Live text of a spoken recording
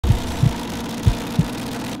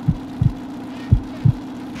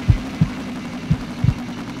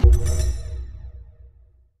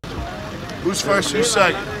Who's first? Who's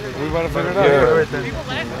second? We about to figure it out. People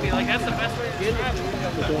ask me like that's the best way to describe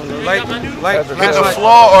it. Like hit the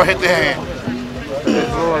floor or hit the hand?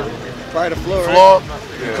 Probably the floor. Floor?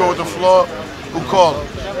 You go with the floor? Who called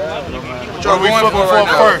it? Joe, we flipping for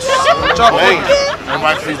first.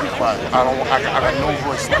 Everybody please be quiet. I got no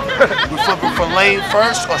voice left. We flipping for lane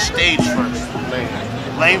first or stage first?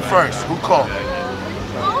 Lane first. Who called?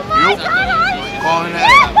 You? Calling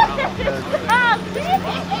that?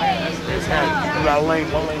 You got lane,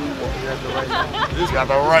 one lane. You got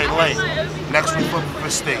the right lane. Next we flipping for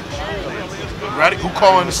stage. Ready? Who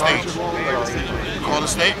calling the stage? You call the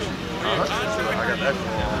stage?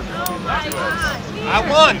 I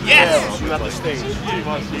won, yes! You got the stage.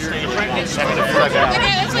 Second and first.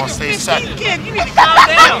 You want to stay second. Kid, you need to calm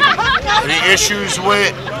down. Any issues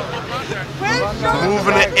with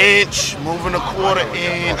moving an inch, moving a quarter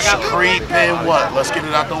inch, creeping, what? Let's get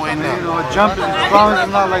it out the way now. You know, a jump is as long as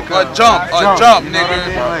it's not like a jump, nigga.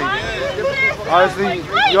 Honestly,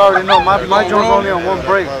 you already know, my jump's only on one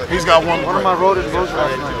brake. He's got one One of brake. my rotors goes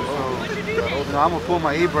last night, so you know, I'm gonna pull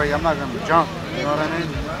my E-brake, I'm not gonna jump, you know what I mean?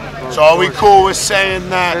 So are we cool with saying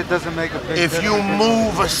that It doesn't make a big if you difference.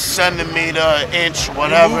 move a centimeter, an inch,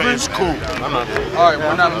 whatever, it's cool? Alright,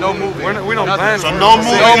 we're not no moving. We don't plan. So no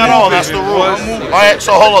moving at all, that's the rule. Alright,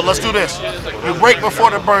 so hold on, let's do this. You break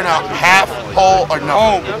before the burnout, half, whole, or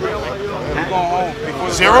nothing? Home. We're going home.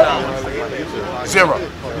 Before Zero? Zero.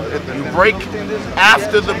 You break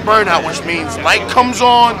after the burnout, which means light comes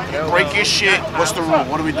on, you break your shit. What's the rule?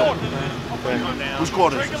 What are we doing? Whose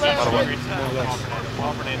quarter is this, by the way?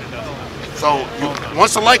 So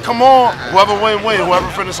once the light come on, whoever win, whoever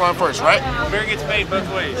finish line first, right? Beer gets paid both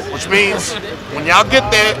ways. Which means when y'all get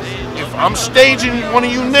there, if I'm staging one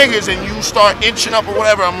of you niggas and you start inching up or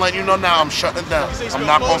whatever, I'm letting you know now I'm shutting it down. I'm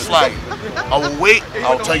not gonna flag you. I will wait,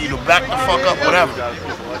 I'll tell you to back the fuck up, whatever.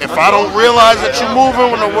 If I don't realize that you're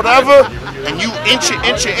moving or whatever, and you inch it,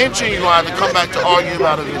 you're gonna have to come back to argue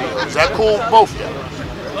about a video. Is that cool with both of y'all?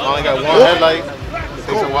 I only got one headlight. It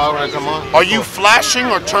takes a while when I come on. Are you flashing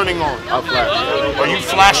or turning on? I'll flash. Are you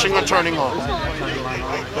flashing or turning on?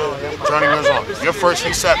 Turning yours on. You're first,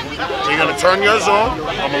 he's second. So you're gonna turn yours on,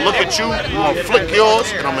 I'm gonna look at you, you're gonna flick yours,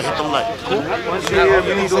 and I'm gonna hit the light. Cool? Once you hear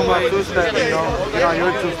me do my two-step, you know, get on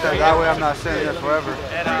your two-step, that way I'm not sitting there forever.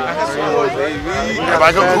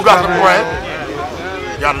 Everybody go, who got the bread?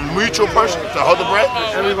 You got a mutual person to hold the bread?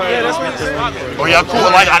 Everybody else me too. Oh yeah, cool.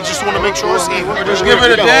 Like I just want to make sure it's even. Just give it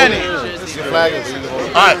to Danny.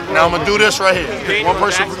 Alright, now I'm gonna do this right here. Pick one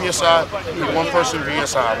person from your side, pick one person from your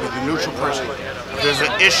side, be the neutral person. If there's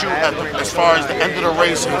an issue as far as the end of the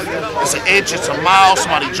race, it's an inch, it's a mile,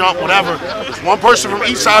 somebody jump, whatever. There's one person from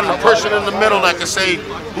each side and a person in the middle that can say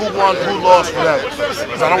who won, who lost, whatever.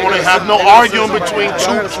 Because I don't want to have no arguing between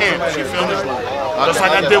two camps, you feel me? Just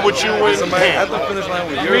like I did with you and Ham.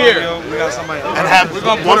 And have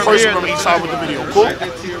one person from each side with the video. Cool?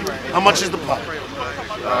 How much is the pot?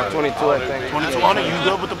 22, I think. 2200. You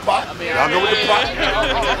good with the pot? Y'all good with the pot?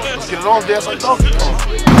 Let's get it on, dance like Donkey Kong.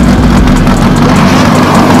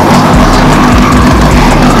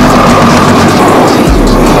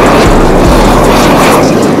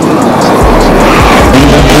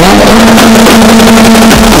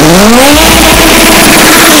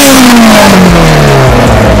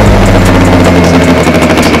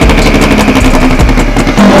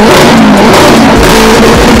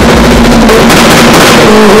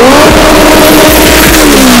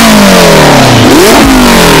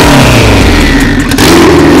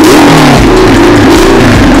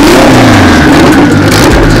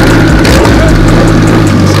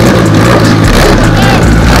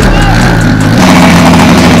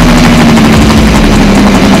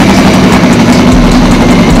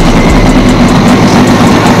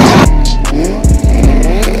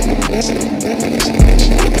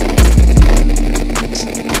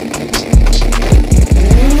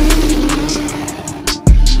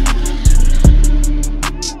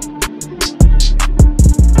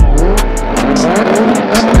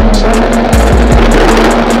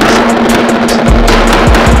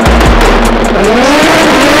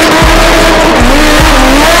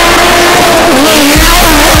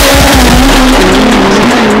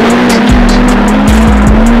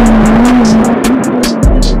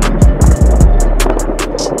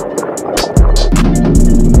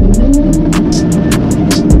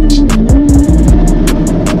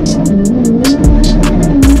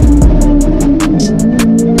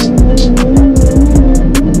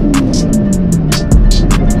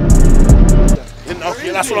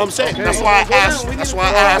 That's what I'm saying. That's why I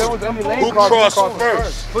That's why I asked who crossed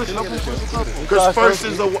first. Because first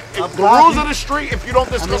is the rules of the street. If you don't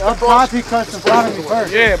discuss the cross, he cuts in front of me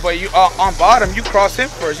first. Yeah, but you on bottom, you cross him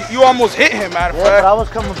first. You almost hit him, matter of Yeah, but fact. I was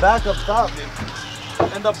coming back up top.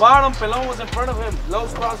 And the bottom, Pelon was in front of him.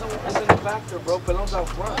 Lowe's crossing is in the back there, bro. Pelon's out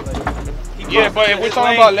front. Yeah, but if we're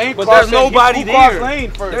talking about lane but crossing, there's nobody there. Lane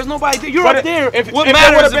first. There's nobody there. You're But up there. If What it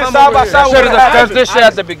matters would have been I'm side over by here? side, Should have discussed this shit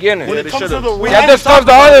at the beginning. when it comes to the rules, Yeah, discussed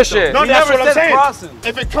the other shit. no, We that's never what I'm said saying. crossing.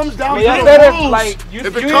 If it comes down to You the said it rules, like you if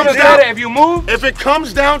it either comes said down, it if you move. if it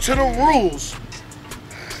comes down to the rules,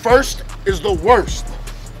 first is the worst.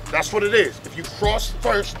 That's what it is. If you cross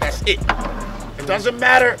first, that's it. It doesn't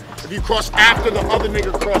matter if you cross after the other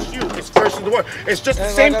nigga crossed you. It's first is the worst. It's just the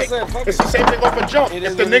same thing. It's the same thing off a jump.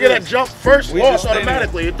 If the nigga that jumped first lost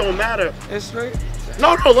automatically, it don't matter. It's straight.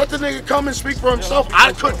 No, let the nigga come and speak for himself.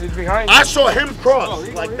 I saw him cross.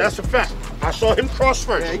 Like, that's a fact. I saw him cross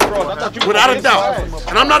first. Without a doubt.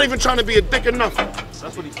 And I'm not even trying to be a dick or nothing.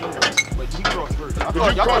 That's what he said. But he crossed first.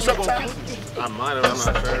 Did you cross up top? I might have. I'm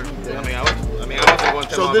not sure. I wasn't going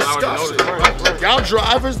to So discuss it. Y'all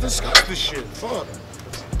drivers discuss this shit. Fuck.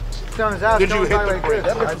 Did you hit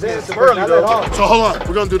the So hold on.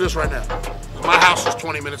 We're going to do this right now. My house is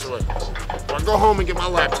 20 minutes away. So I go home and get my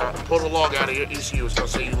laptop and pull the log out of your ECU. It's going to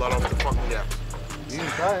say you let off the fucking gas. You can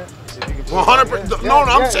try it. 100%. No,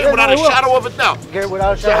 I'm saying without a shadow of a doubt.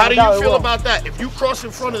 So how do you feel about about that? If you cross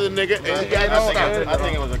in front of the nigga and you got to stop. I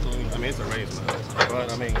think it was a clean. I mean, it's a race, man.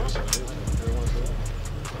 But I mean.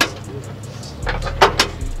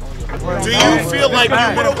 Do you feel like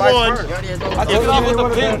you would have won?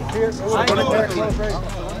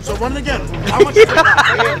 So run it again. How much?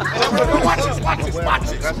 Watch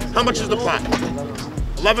this. How much is the pot?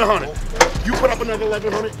 1,100. You put up another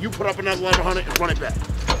 1,100. You put up another 1,100 and run it back.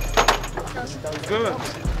 Good.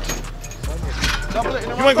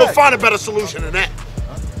 You ain't gonna find a better solution than that.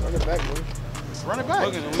 Run it back.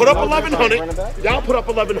 Put up 1,100. Y'all put up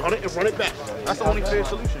 1,100 and run it back. That's the only fair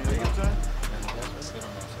solution. You know what I'm saying?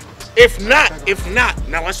 If not,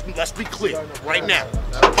 now let's be clear right now.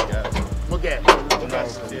 What gas?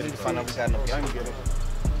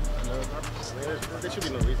 There should be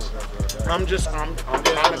no reason.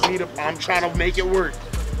 I'm trying to make it work.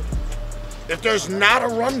 If there's not a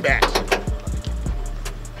run back,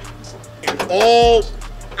 in all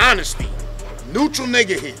honesty, neutral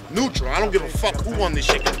nigga here. Neutral. I don't give a fuck who won this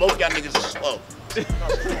shit, 'cause both y'all niggas are slow.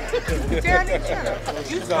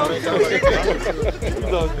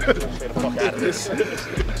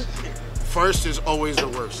 First is always the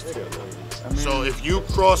worst. So if you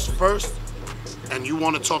cross first and you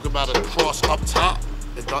want to talk about a cross up top,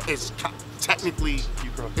 it's technically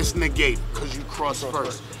it's negated because you cross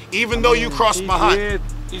first. Even though you cross behind.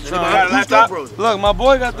 Look, my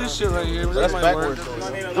boy got this shit right here. That's backwards.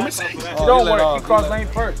 Let me see. Don't worry, he crossed lane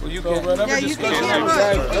first. You can. Yeah, you can hear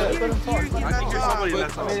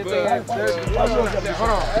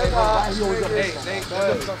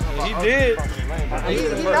He did.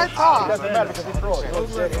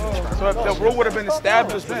 So if the rule would have been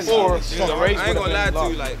established before, the race I ain't would gonna lie have been to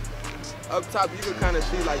you, like up top, you can kind of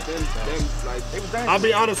see like them, like I'll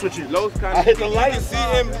be honest with you. Lowe's kind I of. hit the You light. can see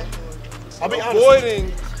him I'll be honest with you.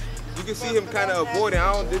 avoiding. You can see him kind of avoiding.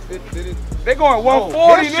 I don't. They going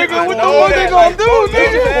 140, nigga. What the fuck they gonna do,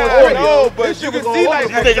 nigga? No, but you can see like.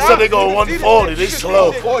 You niggas said they go 140. They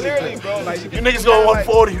slow. You niggas go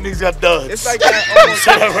 140. You niggas got duds. It's like that.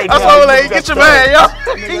 That's why we're like, get your man, yo.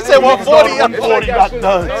 He said 140. 140 got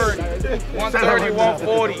duds. 130,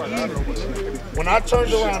 140, even. When I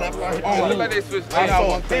turned around after I hit It looked like they switched lanes.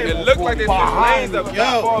 It looked like they switched lanes up.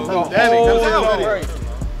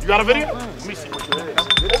 You got a video? Let me see what you did.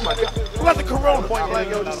 Oh my God. Who got the Corona?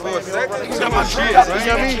 He's got my shit. You know what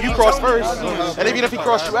I mean? You cross first. And even if he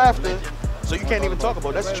crossed you after, so you can't even talk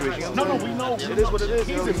about that situation. No, we know. It is what it is.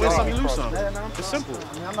 You win some, you lose some. It's simple.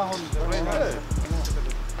 I'm not holding Yeah.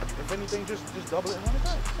 If anything, just double it and run it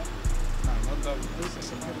back.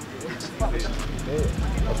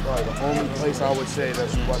 That's probably the only place I would say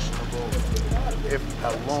that's questionable. If a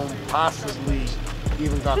loan possibly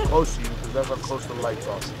even got close to you, because that's how close the lights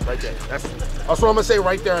are. Right there. That's what I'm gonna say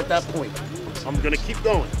right there at that point. I'm gonna keep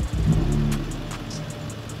going.